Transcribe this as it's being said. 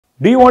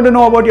Do you want to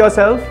know about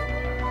yourself?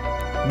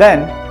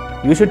 Then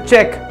you should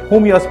check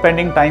whom you are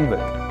spending time with.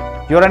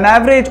 You're an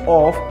average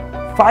of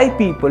 5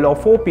 people or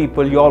 4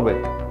 people you're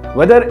with.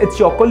 Whether it's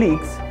your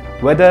colleagues,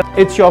 whether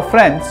it's your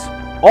friends,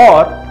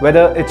 or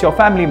whether it's your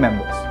family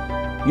members.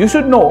 You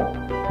should know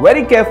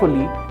very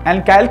carefully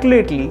and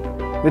calculately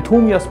with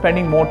whom you're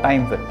spending more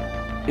time with.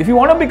 If you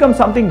want to become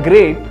something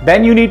great,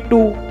 then you need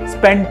to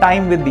spend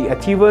time with the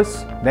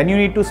achievers, then you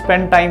need to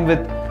spend time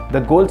with the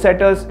goal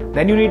setters,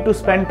 then you need to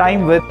spend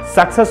time with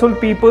successful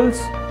peoples.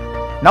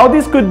 Now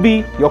this could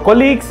be your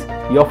colleagues,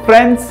 your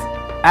friends,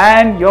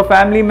 and your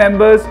family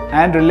members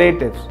and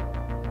relatives.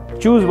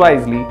 Choose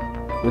wisely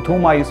with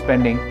whom are you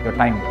spending your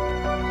time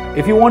with.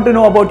 If you want to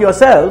know about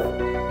yourself,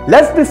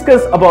 let's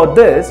discuss about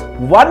this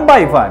one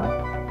by one.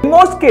 In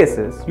most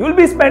cases, you will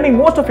be spending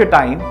most of your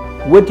time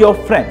with your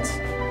friends.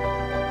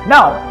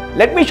 Now,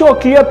 let me show a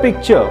clear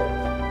picture.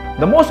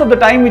 The most of the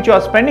time which you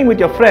are spending with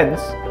your friends,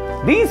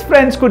 these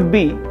friends could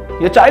be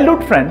your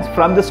childhood friends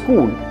from the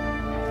school,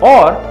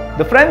 or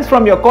the friends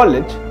from your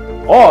college,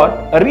 or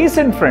a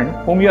recent friend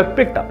whom you have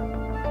picked up.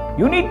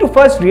 You need to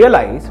first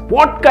realize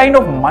what kind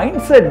of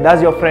mindset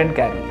does your friend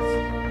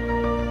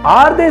carries.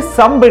 Are they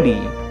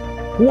somebody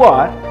who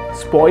are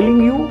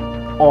spoiling you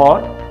or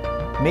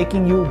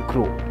making you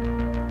grow?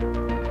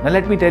 Now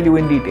let me tell you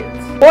in details.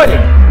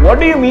 Spoiling.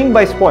 What do you mean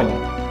by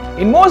spoiling?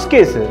 In most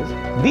cases,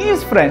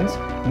 these friends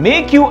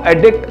make you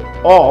addict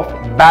of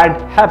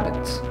bad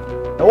habits.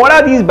 Now what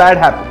are these bad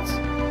habits?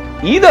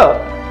 Either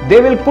they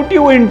will put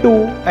you into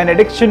an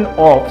addiction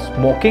of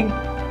smoking.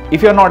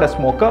 If you're not a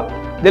smoker,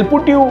 they'll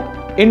put you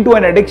into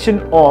an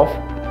addiction of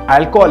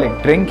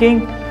alcoholic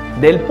drinking.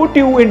 They'll put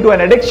you into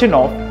an addiction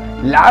of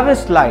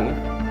lavish life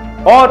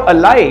or a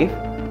life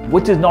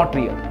which is not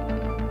real.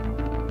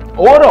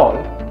 Overall,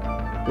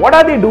 what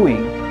are they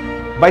doing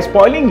by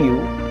spoiling you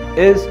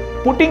is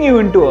putting you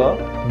into a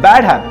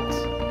bad habits.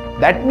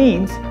 That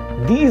means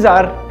these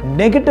are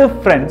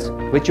negative friends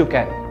which you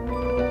carry.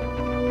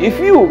 If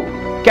you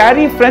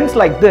carry friends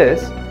like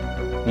this,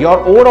 your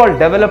overall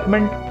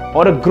development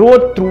or a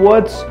growth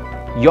towards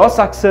your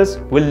success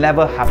will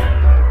never happen.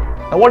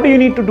 Now what do you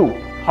need to do?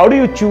 How do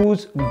you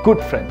choose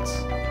good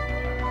friends?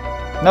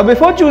 Now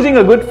before choosing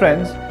a good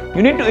friends,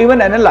 you need to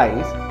even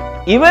analyze,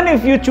 even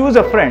if you choose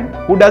a friend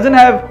who doesn't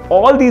have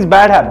all these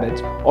bad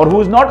habits or who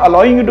is not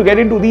allowing you to get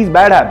into these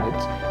bad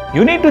habits,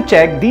 you need to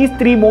check these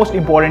 3 most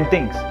important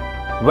things.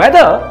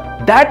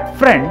 Whether that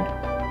friend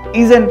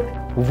is a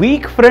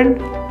weak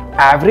friend,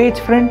 average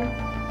friend,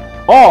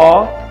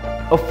 or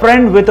a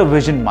friend with a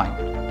vision mind.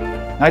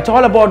 Now it's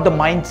all about the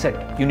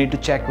mindset you need to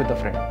check with a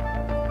friend.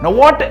 Now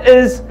what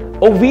is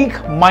a weak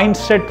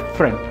mindset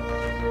friend?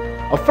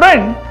 A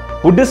friend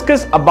who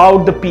discusses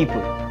about the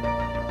people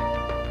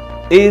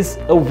is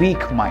a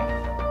weak mind.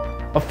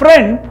 A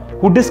friend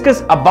who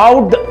discusses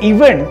about the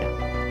event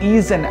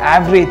is an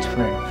average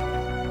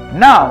friend.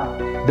 Now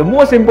the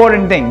most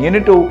important thing you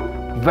need to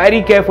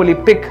very carefully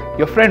pick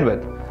your friend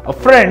with. A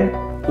friend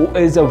who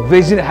is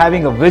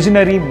having a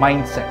visionary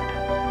mindset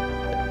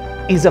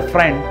is a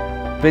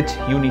friend which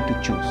you need to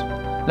choose.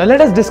 Now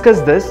let us discuss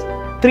this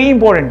 3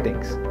 important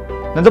things.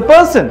 Now the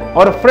person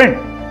or a friend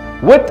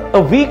with a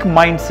weak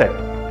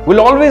mindset will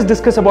always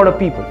discuss about a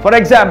people. For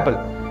example,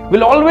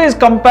 will always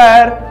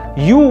compare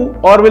you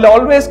or will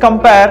always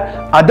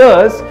compare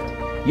others.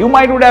 You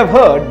might would have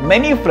heard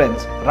many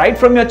friends right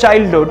from your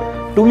childhood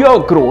to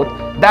your growth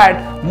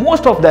that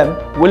most of them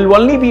will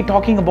only be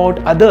talking about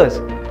others,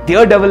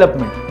 their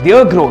development,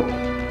 their growth.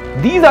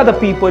 These are the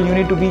people you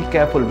need to be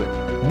careful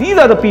with. These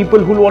are the people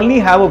who only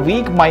have a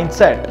weak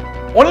mindset,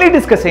 only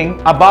discussing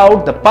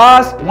about the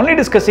past, only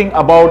discussing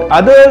about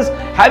others,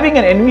 having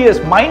an envious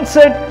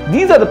mindset.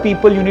 These are the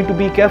people you need to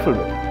be careful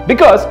with,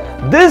 because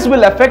this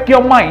will affect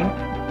your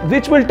mind,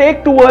 which will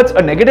take towards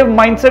a negative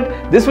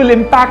mindset. This will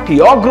impact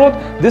your growth.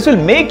 This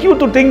will make you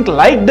to think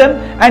like them,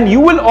 and you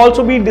will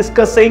also be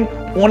discussing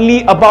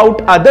only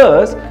about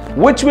others,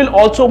 which will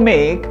also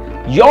make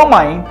your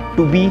mind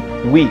to be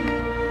weak.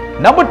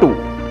 Number 2,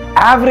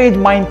 average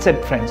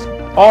mindset friends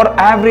or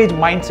average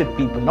mindset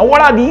people. Now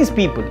what are these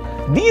people?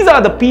 These are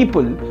the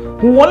people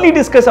who only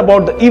discuss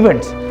about the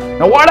events.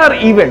 Now what are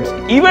events?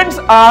 Events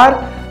are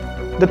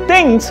the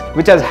things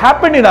which has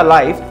happened in our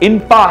life in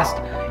past.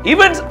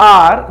 Events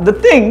are the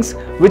things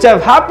which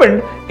have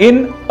happened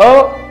in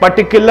a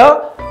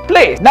particular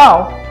place.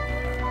 Now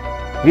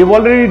we've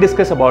already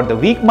discussed about the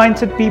weak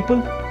mindset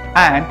people,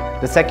 and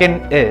the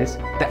second is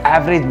the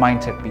average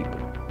mindset people.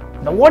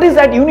 Now what is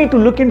that you need to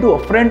look into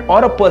a friend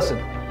or a person?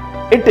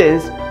 It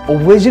is a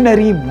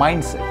visionary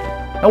mindset.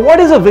 Now what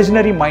is a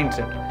visionary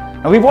mindset?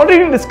 Now we've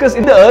already discussed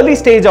in the early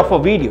stage of a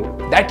video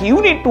that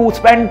you need to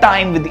spend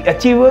time with the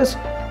achievers,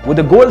 with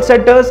the goal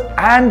setters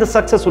and the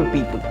successful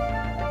people.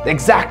 The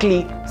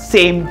exactly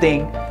same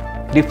thing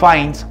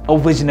defines a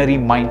visionary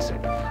mindset.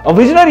 A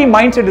visionary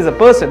mindset is a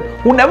person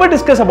who never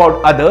discuss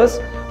about others,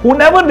 who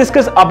never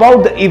discuss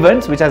about the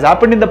events which has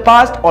happened in the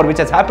past or which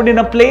has happened in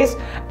a place,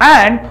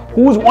 and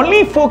who's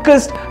only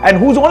focused and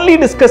who's only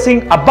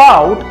discussing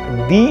about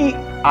the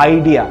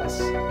ideas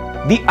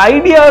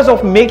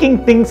of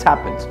making things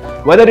happen.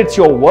 whether it's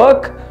your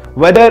work,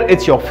 whether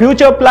it's your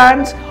future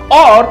plans,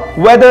 or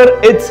whether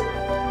it's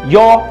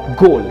your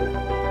goal.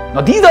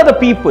 Now these are the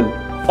people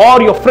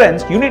or your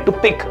friends you need to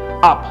pick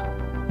up,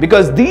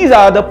 because these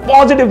are the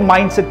positive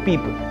mindset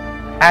people,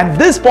 and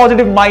this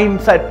positive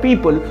mindset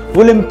people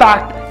will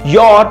impact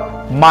your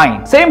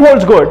mind. Same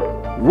holds good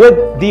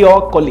with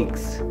your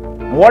colleagues.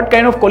 What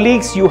kind of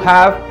colleagues you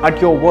have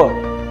at your work?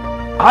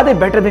 Are they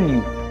better than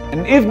you?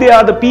 And if they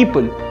are the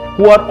people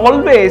who are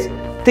always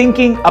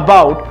thinking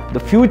about the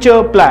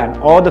future plan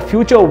or the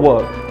future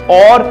work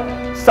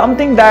or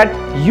something that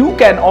you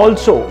can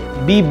also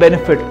be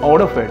benefit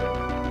out of it,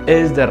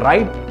 is the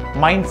right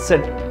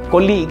mindset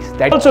colleagues.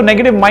 That also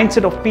negative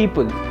mindset of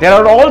people. There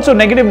are also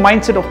negative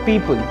mindset of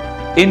people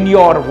in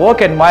your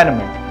work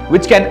environment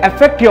which can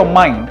affect your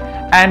mind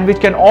and which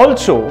can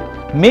also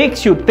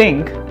makes you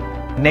think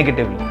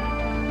negatively.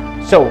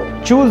 So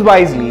choose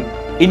wisely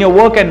in your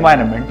work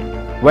environment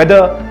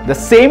whether the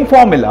same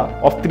formula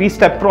of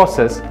 3-step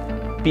process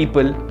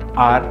people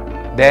are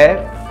there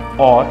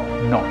or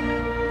not.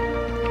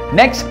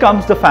 Next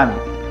comes the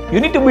family. You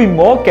need to be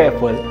more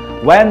careful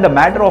when the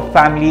matter of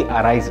family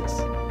arises.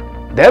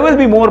 There will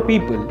be more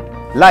people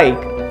like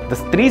the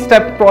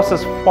 3-step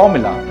process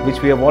formula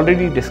which we have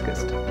already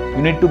discussed.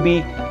 You need to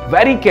be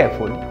very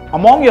careful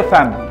among your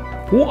family.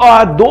 Who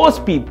are those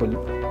people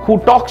who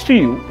talks to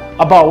you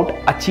about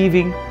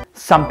achieving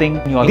something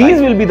in your life?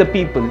 These will be the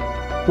people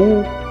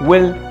who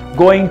will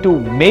going to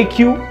make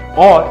you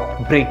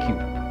or break you.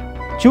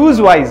 Choose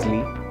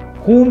wisely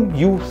whom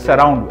you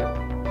surround with.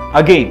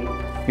 Again,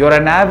 you're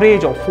an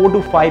average of 4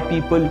 to 5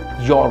 people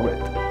you're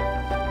with.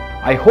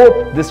 I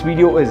hope this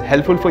video is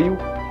helpful for you.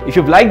 If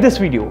you've liked this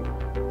video,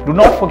 do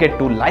not forget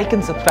to like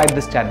and subscribe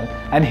this channel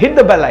and hit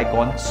the bell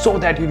icon so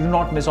that you do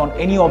not miss on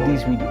any of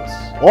these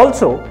videos.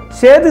 Also,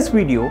 share this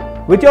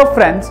video with your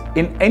friends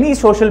in any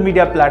social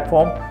media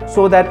platform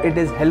so that it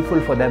is helpful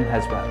for them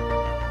as well.